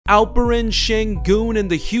Alperen Şengün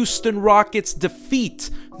and the Houston Rockets defeat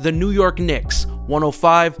the New York Knicks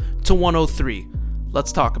 105-103.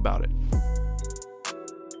 Let's talk about it.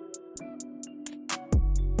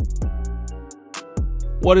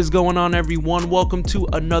 What is going on, everyone? Welcome to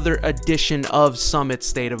another edition of Summit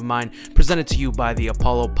State of Mind, presented to you by the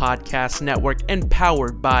Apollo Podcast Network and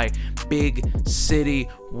powered by Big City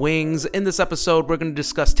Wings. In this episode, we're going to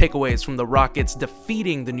discuss takeaways from the Rockets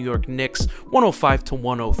defeating the New York Knicks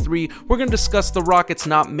 105-103. We're going to discuss the Rockets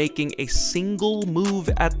not making a single move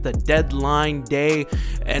at the deadline day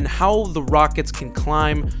and how the Rockets can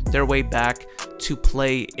climb their way back to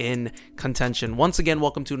play in contention. Once again,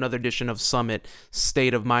 welcome to another edition of Summit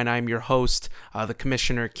State of Mind. I'm your host, the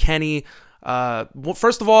Commissioner Kenny. Well,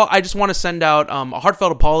 first of all, I just want to send out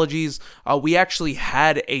heartfelt apologies. We actually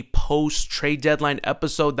had a post-trade deadline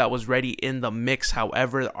episode that was ready in the mix.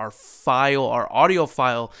 However, our audio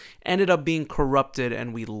file ended up being corrupted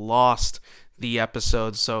and we lost the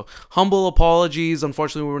episode. So humble apologies.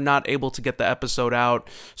 Unfortunately, we were not able to get the episode out.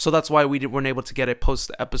 So that's why we weren't able to get a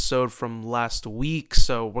post episode from last week.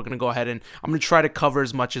 So we're going to go ahead and I'm going to try to cover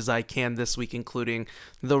as much as I can this week, including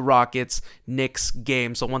the Rockets-Knicks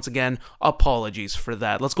game. So once again, apologies for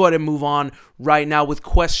that. Let's go ahead and move on right now with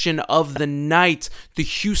question of the night. The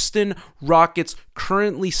Houston Rockets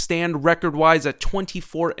currently stand record-wise at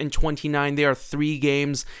 24-29. They are 3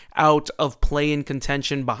 games out of play-in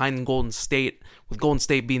contention behind Golden State, with Golden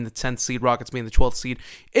State being the 10th seed, Rockets being the 12th seed.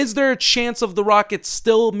 Is there a chance of the Rockets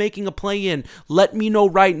still making a play-in? Let me know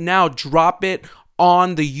right now. Drop it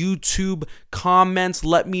on the YouTube comments.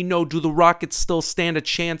 Let me know, do the Rockets still stand a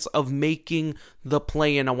chance of making the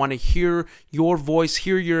play-in? I want to hear your voice,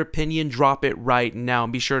 hear your opinion. Drop it right now.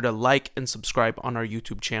 And be sure to like and subscribe on our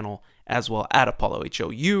YouTube channel as well, at Apollo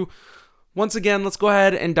HOU. Once again, let's go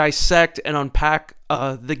ahead and dissect and unpack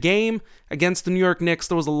the game against the New York Knicks.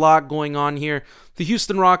 There was a lot going on here. The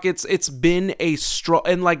Houston Rockets, it's been a strong,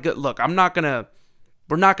 and look, we're not gonna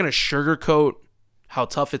sugarcoat how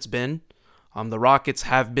tough it's been. The Rockets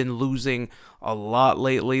have been losing a lot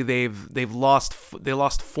lately. They lost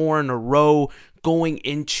 4 in a row going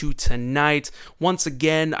into tonight. Once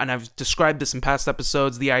again, and I've described this in past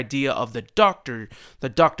episodes, the idea of the Dr.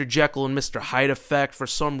 Jekyll and Mr. Hyde effect. For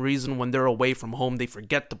some reason, when they're away from home, they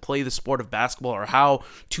forget to play the sport of basketball or how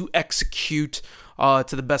to execute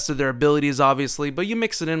to the best of their abilities, obviously. But you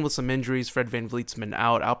mix it in with some injuries. Fred VanVleet's been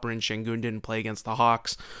out. Alperen Şengün didn't play against the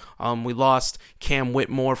Hawks. We lost Cam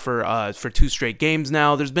Whitmore for 2 straight games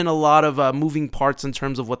now. There's been a lot of moving parts in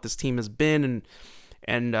terms of what this team has been,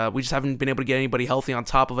 and we just haven't been able to get anybody healthy on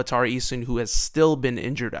top of Atari Eason, who has still been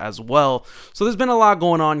injured as well. So there's been a lot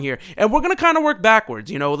going on here, and we're going to kind of work backwards.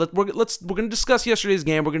 You know, we're going to discuss yesterday's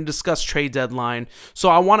game. We're going to discuss trade deadline. So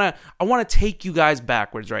I want to take you guys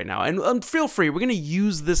backwards right now, and feel free. We're going to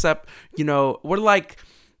use this up. You know, we're like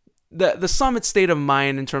the Summit State of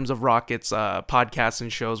Mind in terms of Rockets podcasts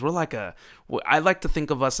and shows. I like to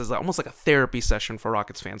think of us as almost like a therapy session for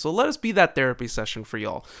Rockets fans. So let us be that therapy session for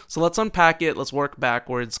y'all. So let's unpack it. Let's work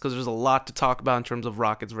backwards because there's a lot to talk about in terms of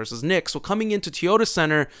Rockets versus Knicks. So coming into Toyota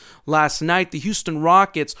Center last night, the Houston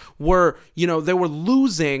Rockets were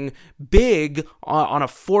losing big on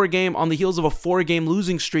the heels of a 4-game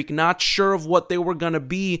losing streak. Not sure of what they were going to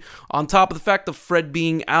be, on top of the fact of Fred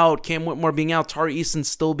being out, Cam Whitmore being out, Tari Eason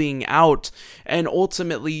still being out. And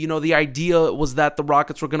ultimately, the idea was that the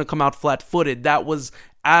Rockets were going to come out flat-footed. That was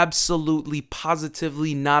absolutely,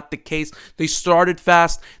 positively not the case. They started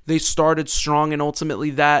fast, they started strong, and ultimately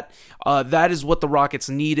that is what the Rockets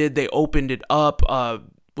needed. They opened it up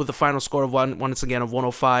with a final score of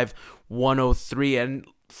 105-103. And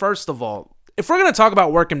first of all, if we're going to talk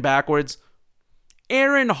about working backwards,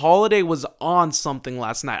 Aaron Holiday was on something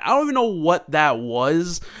last night. I don't even know what that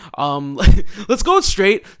was. Let's go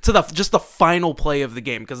straight to the final play of the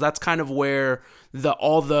game, because that's kind of where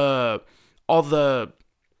all the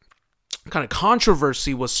kind of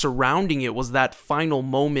controversy was surrounding it, was that final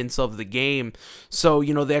moments of the game. So,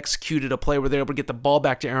 they executed a play where they were able to get the ball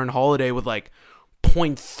back to Aaron Holiday with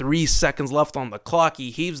 0.3 seconds left on the clock.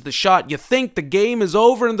 He heaves the shot. You think the game is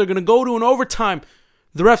over and they're going to go to an overtime.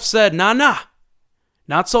 The ref said, nah,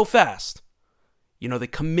 not so fast. They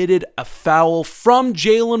committed a foul from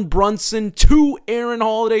Jalen Brunson to Aaron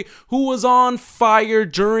Holiday, who was on fire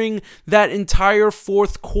during that entire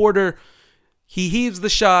fourth quarter. He heaves the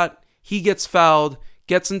shot, he gets fouled,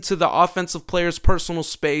 gets into the offensive player's personal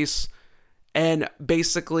space, and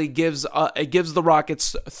basically gives the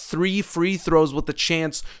Rockets 3 free throws with the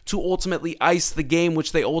chance to ultimately ice the game,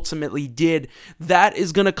 which they ultimately did. That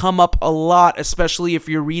is going to come up a lot, especially if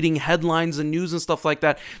you're reading headlines and news and stuff like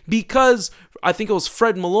that, because I think it was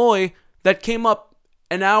Fred Malloy that came up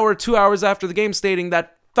an hour, 2 hours after the game stating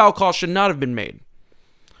that foul call should not have been made.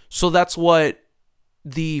 So that's what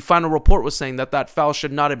the final report was saying, that foul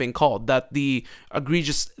should not have been called, that the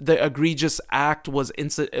egregious act was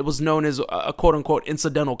it was known as a quote unquote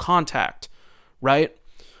incidental contact, right?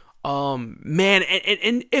 Man,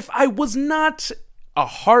 and if I was not a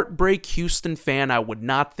Heartbreak Houston fan, I would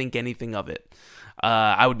not think anything of it.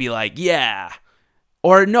 I would be like, yeah.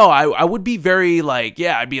 Or no, I would be very like,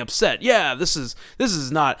 yeah, I'd be upset. Yeah, this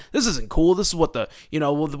isn't cool. This is what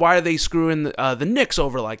why are they screwing the Knicks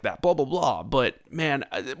over like that? Blah, blah, blah. But man,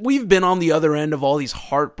 we've been on the other end of all these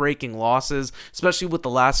heartbreaking losses, especially with the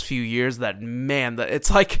last few years, it's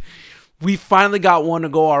like we finally got one to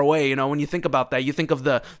go our way. When you think about that, you think of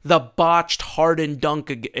the botched Harden dunk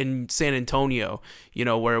in San Antonio,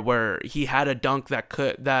 where he had a dunk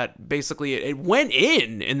that basically it went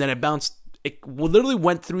in and then it bounced. It literally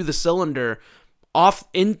went through the cylinder, off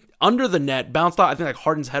under the net, bounced out, I think like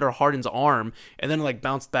Harden's head or Harden's arm, and then like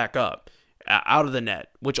bounced back up out of the net,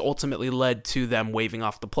 which ultimately led to them waving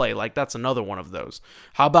off the play. Like, that's another one of those.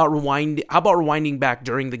 How about rewinding back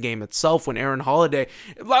during the game itself when Aaron Holiday,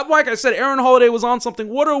 like I said, Aaron Holiday was on something.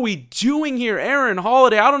 What are we doing here, Aaron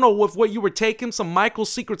Holiday? I don't know if what you were taking, some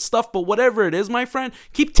Michael's Secret stuff, but whatever it is, my friend,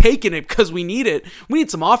 keep taking it because we need it. We need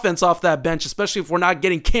some offense off that bench, especially if we're not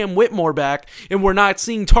getting Cam Whitmore back and we're not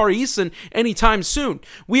seeing Tari Eason anytime soon.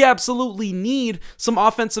 We absolutely need some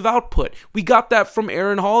offensive output. We got that from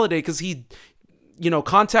Aaron Holiday because he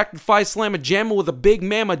contacted Phi Slamma Jamma with a big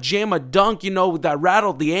Mamma Jamma dunk, that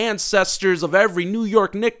rattled the ancestors of every New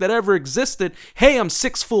York Knick that ever existed. Hey, I'm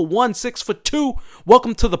 6'1", 6'2".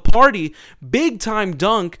 Welcome to the party. Big time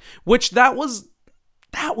dunk, which that was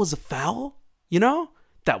a foul,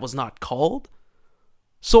 that was not called.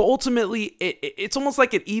 So ultimately, it's almost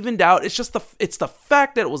like it evened out. It's the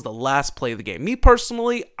fact that it was the last play of the game. Me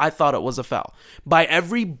personally, I thought it was a foul. By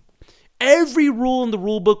every rule in the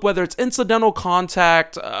rule book, whether it's incidental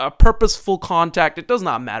contact, purposeful contact, it does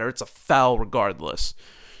not matter. It's a foul regardless.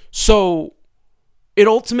 So it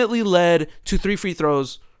ultimately led to 3 free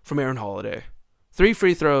throws from Aaron Holiday. 3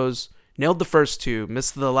 free throws, nailed the first 2,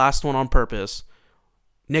 missed the last one on purpose.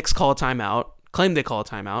 Knicks call a timeout, claim they call a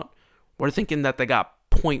timeout. We're thinking that they got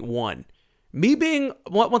 0.1. Me being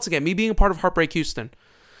a part of Heartbreak Houston.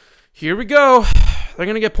 Here we go. They're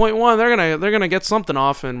gonna get 0.1. They're gonna get something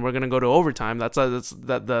off, and we're gonna go to overtime. That's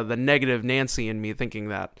the negative Nancy in me thinking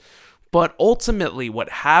that. But ultimately, what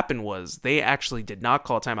happened was they actually did not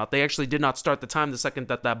call a timeout. They actually did not start the time the second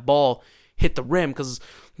that ball hit the rim, because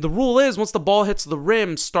the rule is once the ball hits the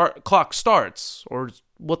rim, clock starts, or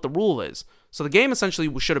what the rule is. So the game essentially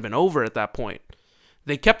should have been over at that point.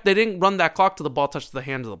 They didn't run that clock till the ball touched the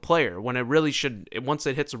hand of the player, when it really should. Once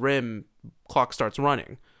it hits the rim, clock starts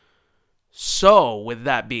running. So, with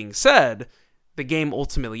that being said, the game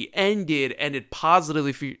ultimately ended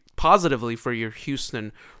positively for your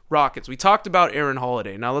Houston Rockets. We talked about Aaron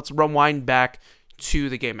Holiday. Now let's rewind back to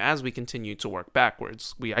the game as we continue to work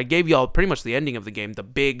backwards. I gave y'all pretty much the ending of the game, the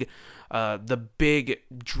big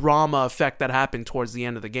drama effect that happened towards the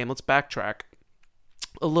end of the game. Let's backtrack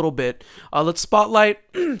a little bit. Let's spotlight,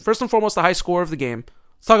 first and foremost, the high score of the game.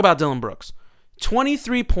 Let's talk about Dillon Brooks.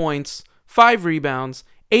 23 points, 5 rebounds,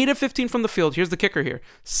 8 of 15 from the field. Here's the kicker here.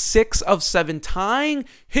 6 of 7, tying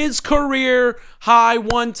his career high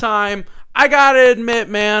one time. I gotta admit,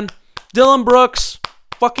 man, Dillon Brooks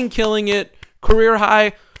fucking killing it.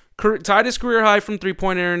 Tied his career high from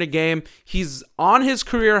three-pointer in a game. He's on his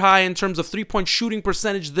career high in terms of three-point shooting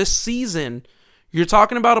percentage this season. You're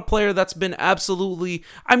talking about a player that's been absolutely...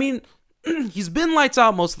 he's been lights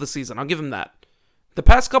out most of the season. I'll give him that. The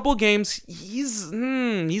past couple of games, he's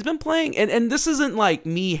been playing, and this isn't like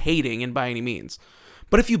me hating and by any means,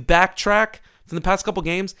 but if you backtrack from the past couple of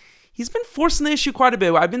games, he's been forcing the issue quite a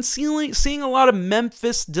bit. I've been seeing a lot of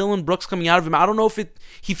Memphis Dillon Brooks coming out of him. I don't know if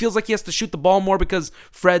he feels like he has to shoot the ball more because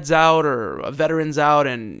Fred's out or a veteran's out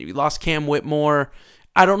and he lost Cam Whitmore.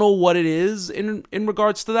 I don't know what it is in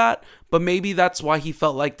regards to that, but maybe that's why he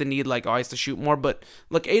felt like the need, he has to shoot more. But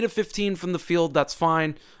look, 8 of 15 from the field, that's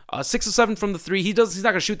fine. 6 of 7 from the 3. He's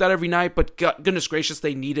not going to shoot that every night, but goodness gracious,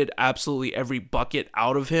 they needed absolutely every bucket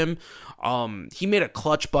out of him. He made a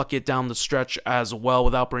clutch bucket down the stretch as well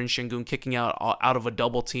with Alperen Şengün kicking out of a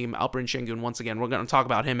double team. Alperen Şengün, once again, we're going to talk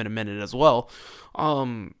about him in a minute as well.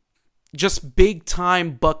 Just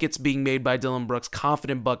big-time buckets being made by Dillon Brooks,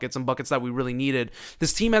 confident buckets and buckets that we really needed.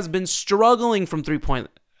 This team has been struggling from three-point,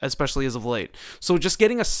 especially as of late. So just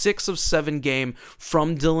getting a 6 of 7 game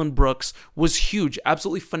from Dillon Brooks was huge,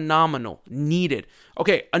 absolutely phenomenal, needed.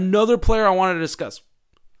 Okay, another player I wanted to discuss.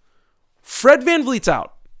 Fred VanVleet's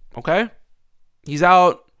out, okay? He's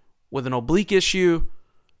out with an oblique issue.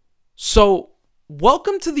 So,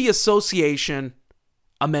 welcome to the association,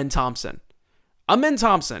 Amen Thompson. Amen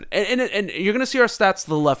Thompson. And you're going to see our stats to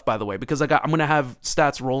the left, by the way, because I'm going to have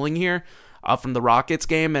stats rolling here from the Rockets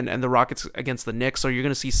game and the Rockets against the Knicks. So you're going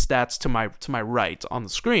to see stats to my right on the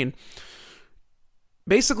screen.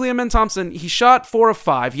 Basically, Amen Thompson, he shot 4 of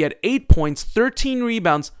 5. He had 8 points, 13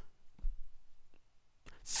 rebounds.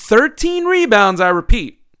 13 rebounds, I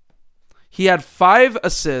repeat. He had 5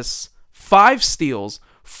 assists, 5 steals,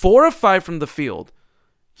 4 of 5 from the field.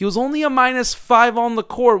 He was only a -5 on the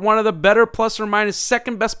court, one of the better plus or minus,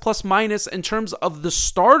 second best plus minus in terms of the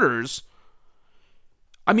starters.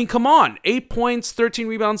 I mean, come on. 8 points, 13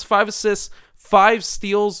 rebounds, 5 assists, 5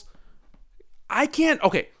 steals.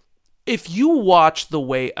 Okay. If you watch the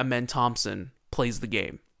way Amen Thompson plays the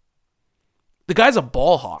game, the guy's a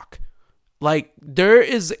ball hawk. Like, there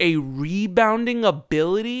is a rebounding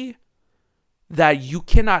ability that you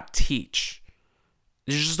cannot teach.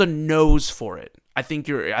 There's just a nose for it. I think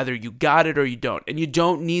either you got it or you don't. And you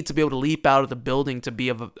don't need to be able to leap out of the building to be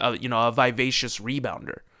a vivacious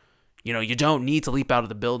rebounder. You don't need to leap out of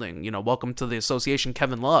the building. Welcome to the association,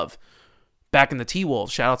 Kevin Love. Back in the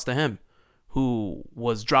T-Wolves, shout-outs to him, who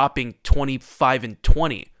was dropping 25 and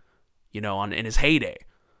 20, in his heyday.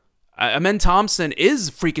 Amen Thompson is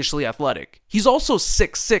freakishly athletic. He's also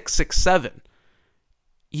 6'6", 6'7".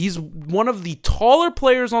 He's one of the taller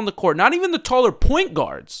players on the court, not even the taller point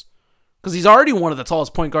guards, because he's already one of the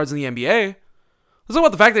tallest point guards in the NBA. Let's talk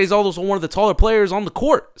about the fact that he's also one of the taller players on the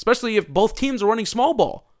court, especially if both teams are running small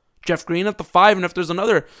ball. Jeff Green at the 5, and if there's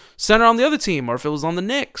another center on the other team, or if it was on the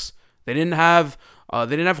Knicks. They didn't have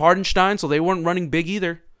Hardenstein, so they weren't running big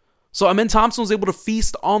either. So Amen Thompson was able to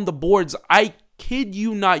feast on the boards. I kid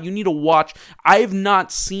you not. You need to watch. I have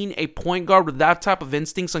not seen a point guard with that type of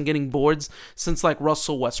instincts on getting boards since like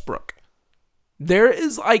Russell Westbrook. There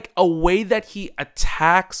is like a way that he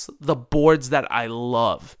attacks the boards that I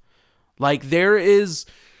love. Like there is,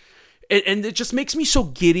 and it just makes me so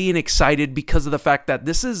giddy and excited because of the fact that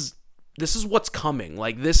this is what's coming.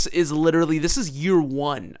 Like this is year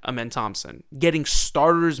one, Amen Thompson, getting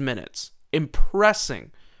starters minutes,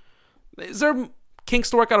 impressing. Is there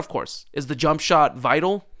kinks to work out? Of course. Is the jump shot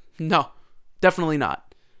vital? No, definitely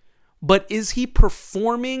not. But is he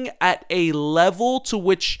performing at a level to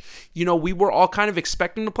which, we were all kind of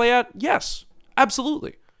expecting to play at? Yes,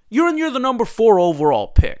 absolutely. You're the number 4 overall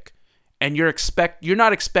pick, and you're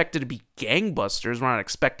not expected to be gangbusters. We're not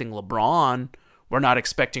expecting LeBron. We're not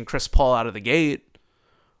expecting Chris Paul out of the gate,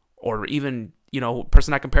 or even,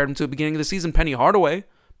 person I compared him to at the beginning of the season, Penny Hardaway.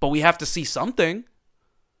 But we have to see something.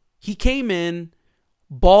 He came in,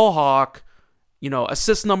 ball hawk,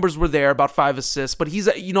 assist numbers were there, about 5 assists, but he's,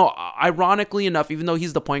 ironically enough, even though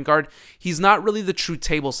he's the point guard, he's not really the true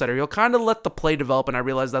table setter. He'll kind of let the play develop, and I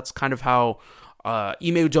realize that's kind of how Ime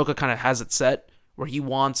Udoka kind of has it set, where he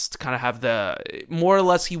wants to kind of have more or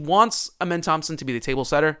less, he wants Amen Thompson to be the table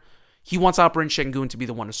setter. He wants Alperen Şengün to be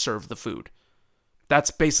the one to serve the food.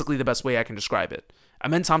 That's basically the best way I can describe it.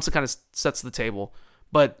 Amen Thompson kind of sets the table,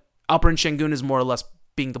 but Alperen Şengün is more or less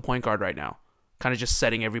being the point guard right now, kind of just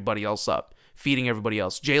setting everybody else up, feeding everybody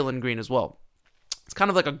else. Jalen Green as well. It's kind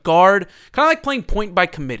of like a guard, kind of like playing point by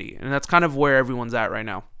committee, and that's kind of where everyone's at right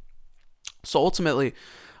now. So ultimately,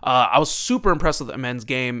 I was super impressed with Amen's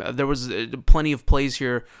game. There was plenty of plays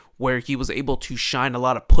here where he was able to shine, a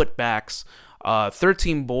lot of putbacks,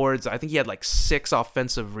 13 boards. I think he had like 6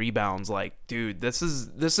 offensive rebounds. Like, dude, this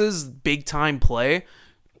is big time play.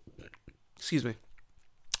 Excuse me.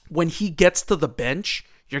 When he gets to the bench,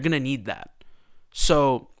 you're going to need that.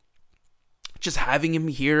 So just having him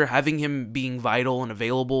here, having him being vital and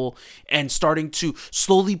available, and starting to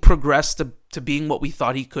slowly progress to being what we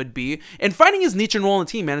thought he could be, and finding his niche and role in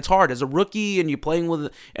the team, man, it's hard. As a rookie and you're playing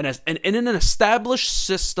with in an established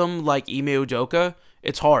system like Ime Udoka,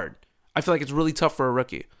 it's hard. I feel like it's really tough for a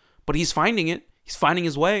rookie. But he's finding it. He's finding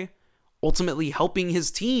his way, ultimately helping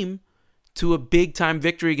his team to a big-time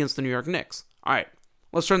victory against the New York Knicks. All right,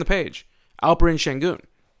 let's turn the page. Alperen Şengün.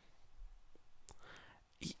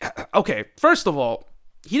 Okay, first of all,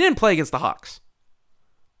 he didn't play against the Hawks.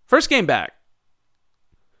 First game back.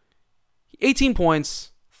 18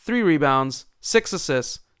 points, 3 rebounds, 6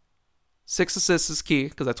 assists. 6 assists is key,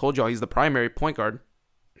 because I told y'all he's the primary point guard.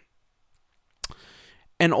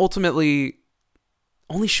 And ultimately,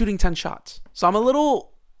 only shooting 10 shots. So I'm a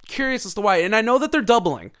little curious as to why. And I know that they're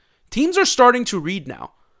doubling. Teams are starting to read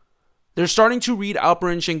now. They're starting to read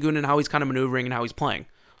Alperen Şengün and how he's kind of maneuvering and how he's playing.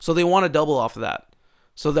 So they want to double off of that.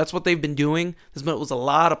 So that's what they've been doing. It was a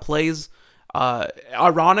lot of plays.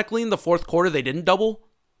 Ironically, in the fourth quarter, they didn't double.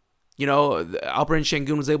 Alperen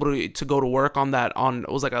Şengün was able to go to work on that.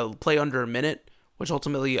 It was like a play under a minute which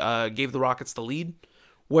ultimately gave the Rockets the lead,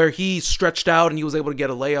 where he stretched out and he was able to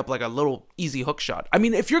get a layup, like a little easy hook shot. I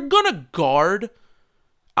mean, if you're going to guard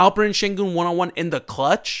Alperen Şengün one-on-one in the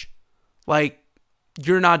clutch, like,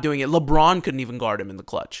 you're not doing it. LeBron couldn't even guard him in the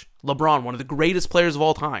clutch. LeBron, one of the greatest players of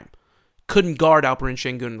all time, couldn't guard Alperen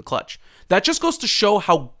Şengün in the clutch. That just goes to show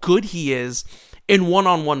how good he is in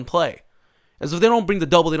one-on-one play. As if they don't bring the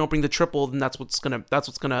double, they don't bring the triple, then that's what's gonna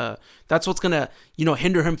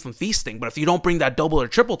hinder him from feasting. But if you don't bring that double or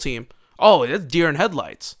triple team, oh, it's deer in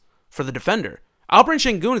headlights for the defender. Alperen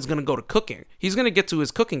Şengün is gonna go to cooking. He's gonna get to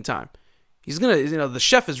his cooking time. He's gonna, the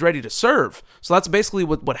chef is ready to serve. So that's basically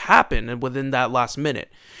what happened within that last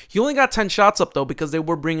minute. He only got 10 shots up though because they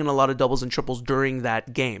were bringing a lot of doubles and triples during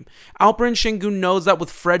that game. Alperen Şengün knows that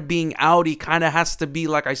with Fred being out, he kind of has to be,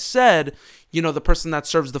 like I said, the person that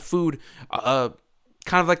serves the food, kind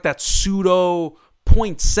of like that pseudo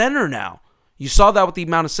point center now. You saw that with the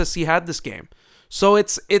amount of assists he had this game. So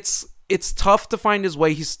it's tough to find his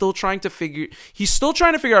way. He's still trying to figure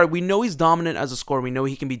out. We know he's dominant as a scorer. We know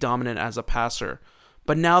he can be dominant as a passer.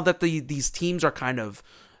 But now that these teams are kind of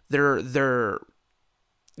they're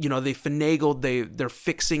they finagled, they're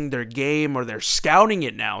fixing their game, or they're scouting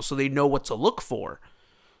it now so they know what to look for.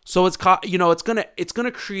 So it's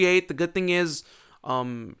gonna create, the good thing is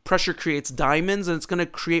pressure creates diamonds, and it's gonna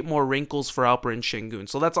create more wrinkles for Alperen Şengün.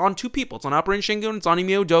 So that's on two people. It's on Alperen Şengün, it's on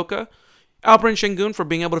Ime Udoka. Alperen Şengün for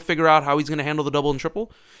being able to figure out how he's going to handle the double and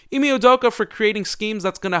triple. Ime Udoka for creating schemes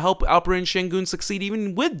that's going to help Alperen Şengün succeed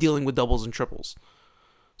even with dealing with doubles and triples.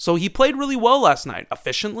 So he played really well last night.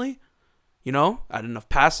 Efficiently, had enough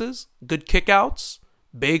passes, good kickouts.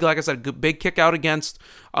 Big, like I said, good, big kick out against,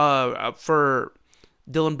 for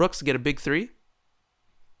Dillon Brooks to get a big three.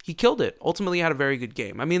 He killed it. Ultimately had a very good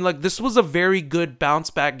game. I mean, this was a very good bounce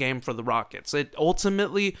back game for the Rockets. It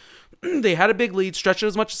ultimately, they had a big lead, stretched it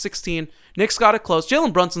as much as 16. Knicks got it close.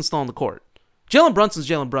 Jalen Brunson's still on the court. Jalen Brunson's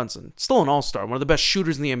Jalen Brunson. Still an all-star, one of the best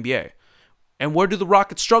shooters in the NBA. And where do the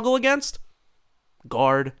Rockets struggle against?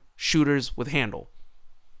 Guard shooters with handle.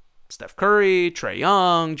 Steph Curry, Trae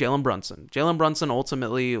Young, Jalen Brunson. Jalen Brunson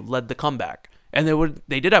ultimately led the comeback. And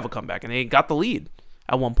they did have a comeback, and they got the lead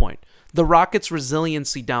at one point. The Rockets'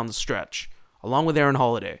 resiliency down the stretch, along with Aaron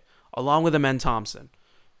Holiday, along with Amen Thompson.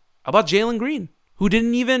 How about Jalen Green, who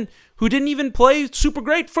didn't even play super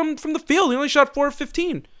great from the field? He only shot 4 of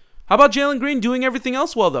 15. How about Jalen Green doing everything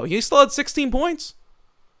else well, though? He still had 16 points.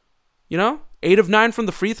 8 of 9 from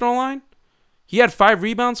the free throw line. He had 5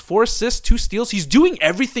 rebounds, 4 assists, 2 steals. He's doing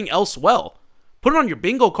everything else well. Put it on your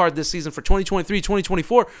bingo card this season for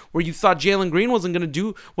 2023-2024, where you thought Jalen Green was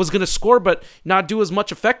going to score but not do as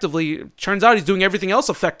much effectively. Turns out he's doing everything else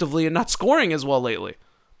effectively and not scoring as well lately.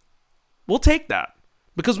 We'll take that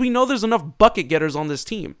because we know there's enough bucket getters on this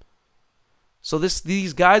team. So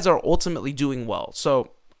these guys are ultimately doing well.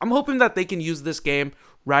 So I'm hoping that they can use this game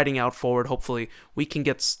riding out forward. Hopefully we can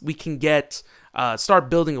start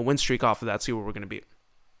building a win streak off of that. See where we're going to be.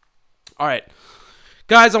 All right.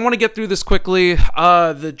 Guys, I want to get through this quickly.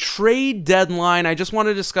 The trade deadline, I just want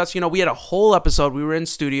to discuss, we had a whole episode. We were in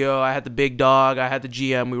studio. I had the big dog. I had the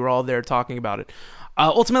GM. We were all there talking about it.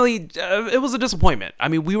 Ultimately, it was a disappointment. I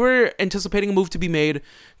mean, we were anticipating a move to be made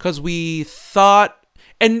because we thought,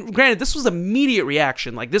 and granted, this was immediate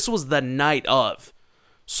reaction. Like, this was the night of.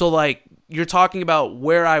 So, like, you're talking about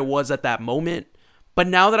where I was at that moment. But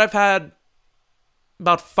now that I've had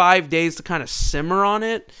about 5 days to kind of simmer on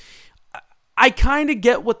it, I kind of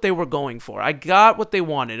get what they were going for. I got what they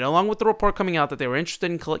wanted, along with the report coming out that they were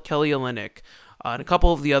interested in Kelly Olynyk and a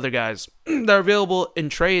couple of the other guys that are available in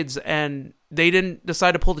trades, and they didn't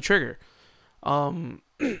decide to pull the trigger.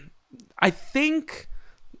 I think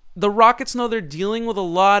the Rockets know they're dealing with a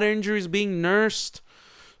lot of injuries being nursed,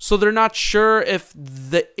 so they're not sure if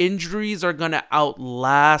the injuries are going to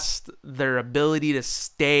outlast their ability to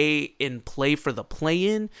stay in play for the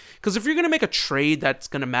play-in. Because if you're going to make a trade that's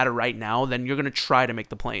going to matter right now, then you're going to try to make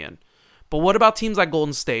the play-in. But what about teams like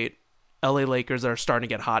Golden State, LA Lakers that are starting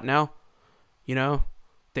to get hot now?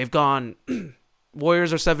 They've gone,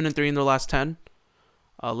 Warriors are 7-3 in their last 10.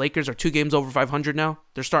 Lakers are 2 games over 500 now.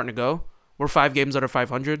 They're starting to go. We're 5 games out of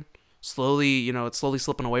 500. Slowly, it's slowly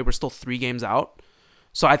slipping away. We're still 3 games out.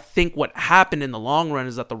 So I think what happened in the long run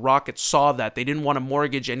is that the Rockets saw that they didn't want to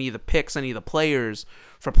mortgage any of the picks, any of the players,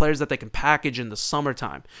 for players that they can package in the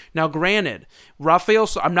summertime. Now, granted,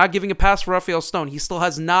 I'm not giving a pass for Rafael Stone. He still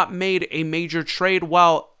has not made a major trade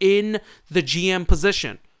while in the GM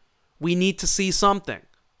position. We need to see something.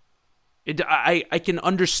 I can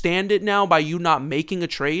understand it now by you not making a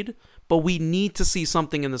trade, but we need to see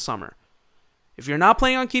something in the summer. If you're not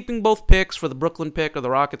planning on keeping both picks for the Brooklyn pick or the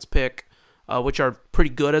Rockets pick, which are pretty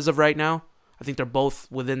good as of right now, I think they're both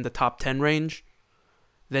within the top 10 range.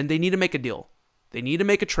 Then they need to make a deal. They need to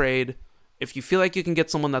make a trade. If you feel like you can get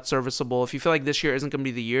someone that's serviceable, if you feel like this year isn't going to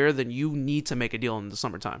be the year, then you need to make a deal in the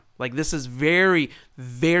summertime. Like, this is very,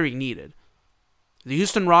 very needed. The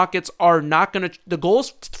Houston Rockets are not going to... The goal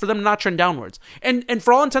is for them to not trend downwards. And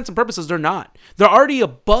for all intents and purposes, they're not. They're already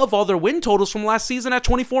above all their win totals from last season at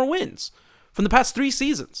 24 wins. From the past 3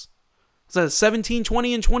 seasons. So 17,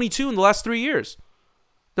 20, and 22 in the last 3 years.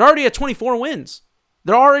 They're already at 24 wins.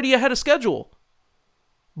 They're already ahead of schedule.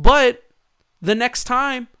 But the next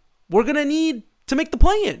time, we're going to need to make the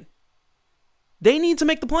play-in. They need to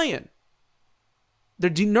make the play-in.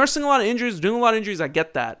 They're nursing a lot of injuries, doing a lot of injuries. I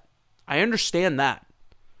get that. I understand that.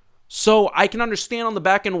 So I can understand on the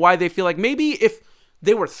back end why they feel like maybe if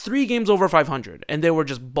they were 3 games over 500 and they were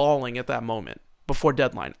just balling at that moment before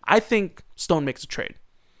deadline, I think Stone makes a trade.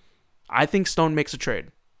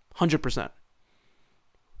 100%.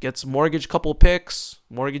 Gets mortgage couple picks,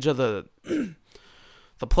 mortgage of the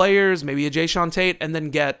players, maybe a Jay Sean Tate, and then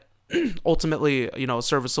get ultimately, a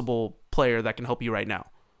serviceable player that can help you right now.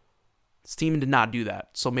 This team did not do that.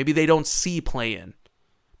 So maybe they don't see play-in.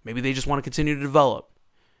 Maybe they just want to continue to develop.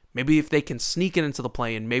 Maybe if they can sneak it into the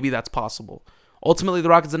play-in, maybe that's possible. Ultimately, the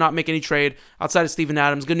Rockets did not make any trade outside of Steven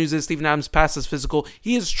Adams. Good news is Steven Adams passed his physical.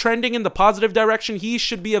 He is trending in the positive direction. He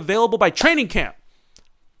should be available by training camp.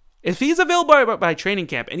 If he's available by training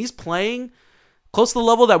camp and he's playing close to the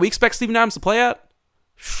level that we expect Steven Adams to play at,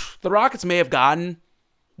 the Rockets may have gotten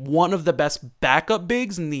one of the best backup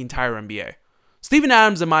bigs in the entire NBA. Steven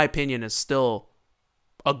Adams, in my opinion, is still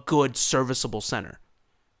a good, serviceable center.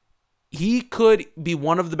 He could be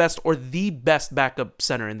one of the best or the best backup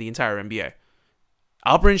center in the entire NBA.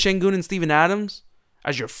 Alperen Şengün and Steven Adams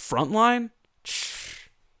as your front line?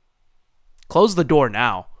 Close the door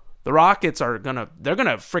now. The Rockets they're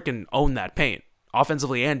gonna freaking own that paint,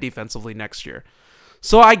 offensively and defensively next year.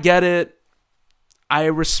 So I get it. I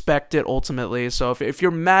respect it ultimately. So if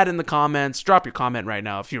you're mad in the comments, drop your comment right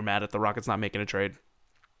now if you're mad at the Rockets not making a trade.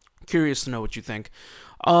 Curious to know what you think.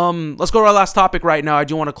 Let's go to our last topic right now. I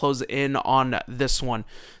do want to close in on this one.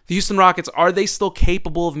 The Houston Rockets, are they still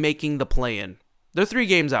capable of making the play-in? They're 3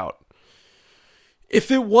 games out.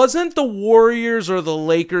 If it wasn't the Warriors or the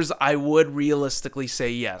Lakers, I would realistically say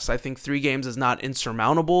yes. I think 3 games is not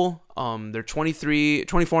insurmountable. They're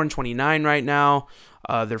 24 and 29 right now.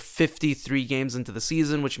 They're 53 games into the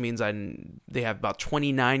season, which means they have about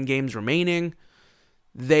 29 games remaining.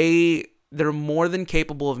 They're more than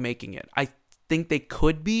capable of making it. I think they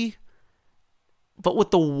could be. But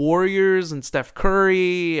with the Warriors and Steph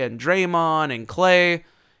Curry and Draymond and Klay,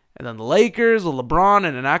 and then the Lakers with LeBron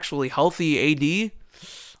and an actually healthy AD,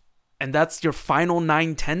 and that's your final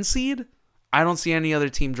 9-10 seed, I don't see any other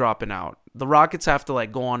team dropping out. The Rockets have to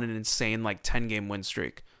go on an insane 10-game win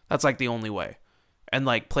streak. That's the only way. And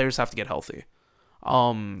players have to get healthy.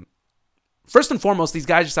 First and foremost, these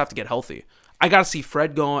guys just have to get healthy. I got to see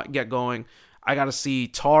Fred get going. I got to see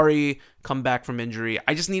Tari come back from injury.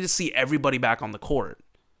 I just need to see everybody back on the court.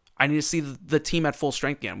 I need to see the team at full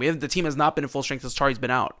strength again. The team has not been at full strength since Tari's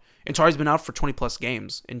been out. And Tari's been out for 20-plus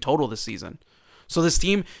games in total this season. So this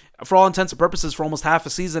team, for all intents and purposes, for almost half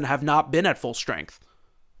a season, have not been at full strength.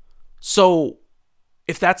 So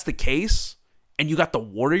if that's the case, and you got the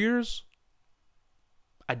Warriors,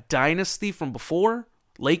 a dynasty from before,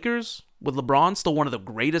 Lakers with LeBron, still one of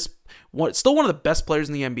the best players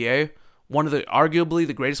in the NBA, arguably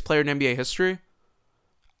the greatest player in NBA history,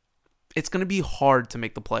 it's going to be hard to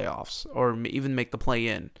make the playoffs or even make the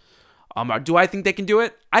play-in. Do I think they can do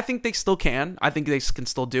it? I think they still can. I think they can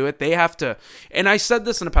still do it. They have to, and I said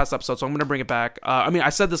this in a past episode, so I'm going to bring it back. I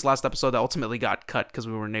said this last episode that ultimately got cut because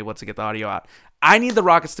we weren't able to get the audio out. I need the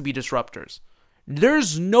Rockets to be disruptors.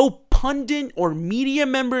 There's no pundit or media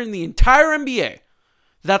member in the entire NBA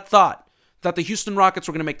that thought that the Houston Rockets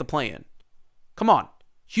were going to make the play-in. Come on.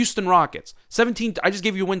 Houston Rockets. 17, I just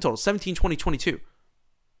gave you a win total. 17, 20, 22.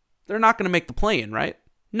 They're not going to make the play-in, right?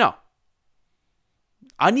 No.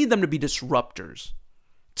 I need them to be disruptors.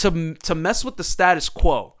 To mess with the status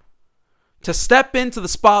quo. To step into the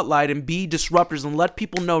spotlight and be disruptors and let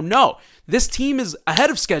people know, no, this team is ahead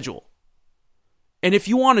of schedule. And if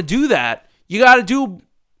you want to do that, you got to do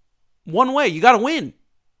one way. You got to win.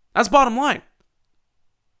 That's bottom line.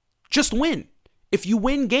 Just win. If you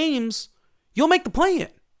win games, you'll make the play-in.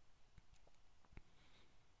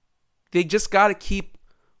 They just got to keep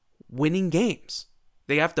winning games.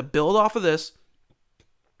 They have to build off of this.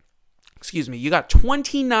 You got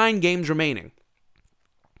 29 games remaining.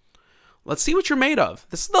 Let's see what you're made of.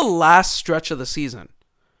 This is the last stretch of the season.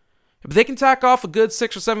 If they can tack off a good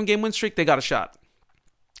 6 or 7 game win streak, they got a shot.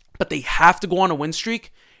 But they have to go on a win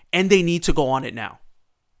streak And they need to go on it now.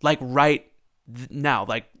 Like now.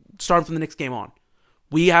 Like starting from the Knicks game on.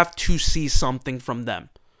 We have to see something from them.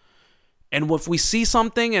 And if we see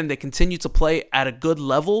something and they continue to play at a good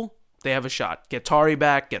level, they have a shot. Get Tari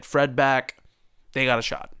back, get Fred back. They got a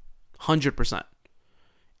shot. 100%.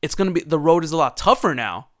 It's going to be, the road is a lot tougher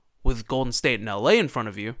now with Golden State and LA in front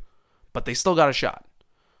of you, but they still got a shot.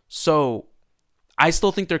 So I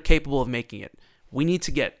still think they're capable of making it. We need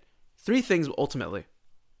to get 3 things ultimately.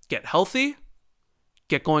 Get healthy,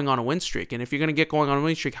 get going on a win streak. And if you're going to get going on a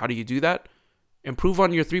win streak, how do you do that? Improve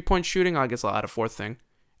on your 3-point shooting. I guess I'll add a 4th thing.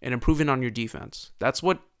 And improving on your defense. That's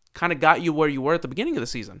what kind of got you where you were at the beginning of the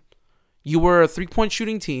season. You were a 3-point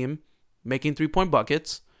shooting team, making 3-point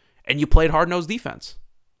buckets, and you played hard-nosed defense.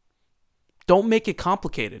 Don't make it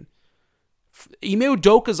complicated. Ime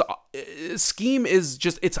Udoka's scheme is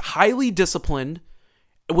just, it's highly disciplined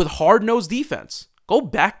with hard-nosed defense. Go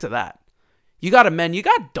back to that. You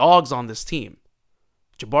got dogs on this team.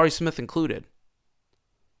 Jabari Smith included.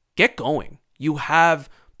 Get going. You have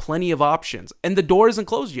plenty of options. And the door isn't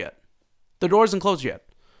closed yet. The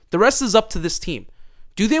rest is up to this team.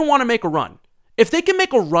 Do they want to make a run? If they can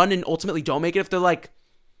make a run and ultimately don't make it, if they're like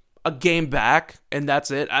a game back and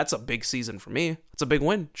that's it, that's a big season for me. It's a big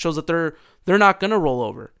win. Shows that they're not going to roll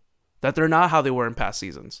over. That they're not how they were in past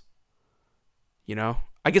seasons. You know?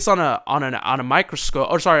 I guess on a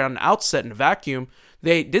microscope, or sorry, on an outset in a vacuum,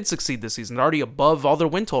 they did succeed this season. They're already above all their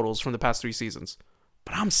win totals from the past 3 seasons.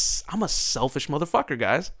 But I'm a selfish motherfucker,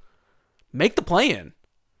 guys. Make the play-in.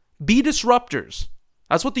 Be disruptors.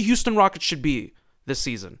 That's what the Houston Rockets should be this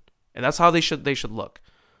season. And that's how they should look.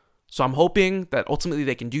 So I'm hoping that ultimately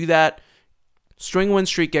they can do that. String win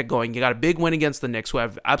streak, get going. You got a big win against the Knicks, who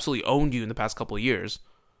have absolutely owned you in the past couple of years.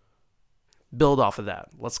 Build off of that.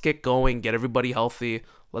 Let's get going. Get everybody healthy.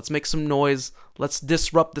 Let's make some noise. Let's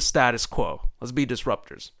disrupt the status quo. Let's be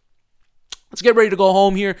disruptors. Let's get ready to go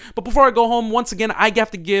home here. But before I go home, once again, I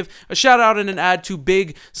have to give a shout out and an ad to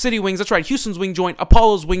Big City Wings. That's right, Houston's Wing Joint,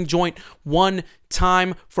 Apollo's Wing Joint, one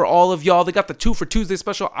time for all of y'all. They got the 2 for Tuesday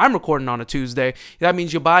special. I'm recording on a Tuesday. That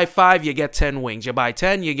means you buy 5, you get 10 wings. You buy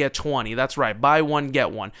 10, you get 20. That's right, buy 1,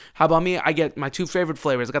 get 1. How about me? I get my 2 favorite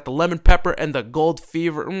flavors. I got the lemon pepper and the gold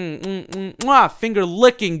fever. Finger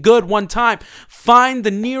licking good one time. Find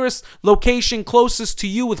the nearest location closest to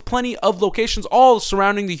you with plenty of locations all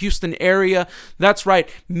surrounding the Houston area. That's right,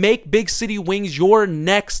 make Big City Wings your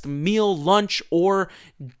next meal, lunch, or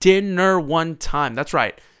dinner one time. That's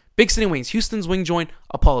right. Big City Wings, Houston's Wing Joint,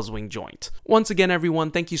 Apollo's Wing Joint. Once again,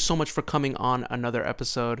 everyone, thank you so much for coming on another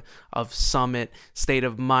episode of Summit State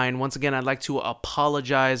of Mind. Once again, I'd like to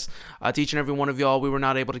apologize to each and every one of y'all. We were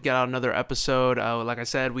not able to get out another episode. Like I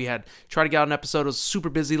said, we had tried to get out an episode. It was super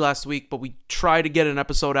busy last week, but we tried to get an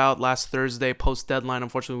episode out last Thursday, post-deadline.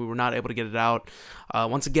 Unfortunately, we were not able to get it out.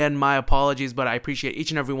 Once again, my apologies, but I appreciate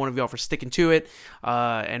each and every one of y'all for sticking to it.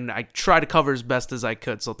 And I try to cover as best as I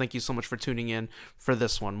could. So thank you so much for tuning in for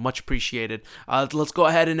this one. Much appreciated. Let's go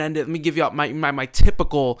ahead and end it. Let me give you my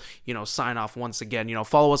typical, sign off once again.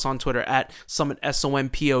 Follow us on Twitter at Summit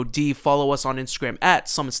SOMPOD. Follow us on Instagram at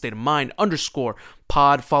Summit State of Mind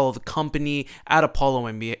 _pod. Follow the company at Apollo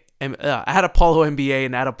NBA. At Apollo NBA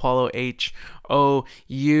and at Apollo HOU.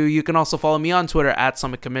 You can also follow me on Twitter at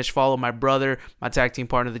Summit Commish. Follow my brother, my tag team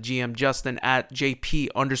partner, the GM Justin, at JP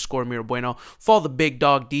 _ Bueno. Follow the big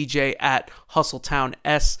dog DJ at Hustletown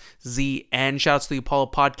SZN. Shoutouts to the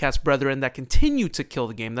Apollo Podcast brethren that continue to kill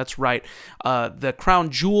the game. That's right. The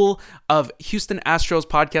crown jewel of Houston Astros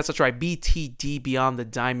podcast. That's right. BTD Beyond the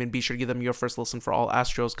Diamond. Be sure to give them your first listen for all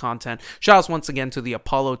Astros content. Shoutouts once again to the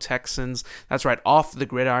Apollo Texans. That's right. Off the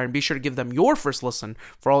Gridiron. Be sure to give them your first listen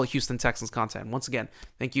for all Houston Texans content. Once again,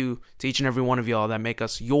 thank you to each and every one of y'all that make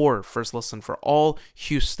us your first listen for all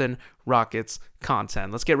Houston Rockets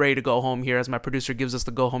content. Let's get ready to go home here as my producer gives us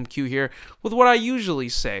the go home cue here with what I usually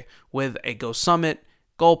say with a go Summit,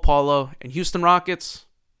 go Apollo, and Houston Rockets,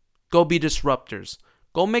 go be disruptors.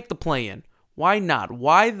 Go make the play-in. Why not?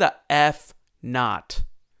 Why the F not?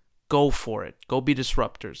 Go for it. Go be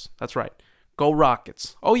disruptors. That's right. Go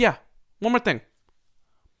Rockets. Oh yeah, one more thing.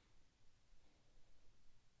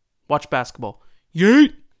 Watch basketball.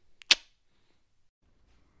 Yeet!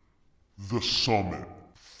 The Summit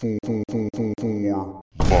for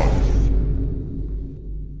life.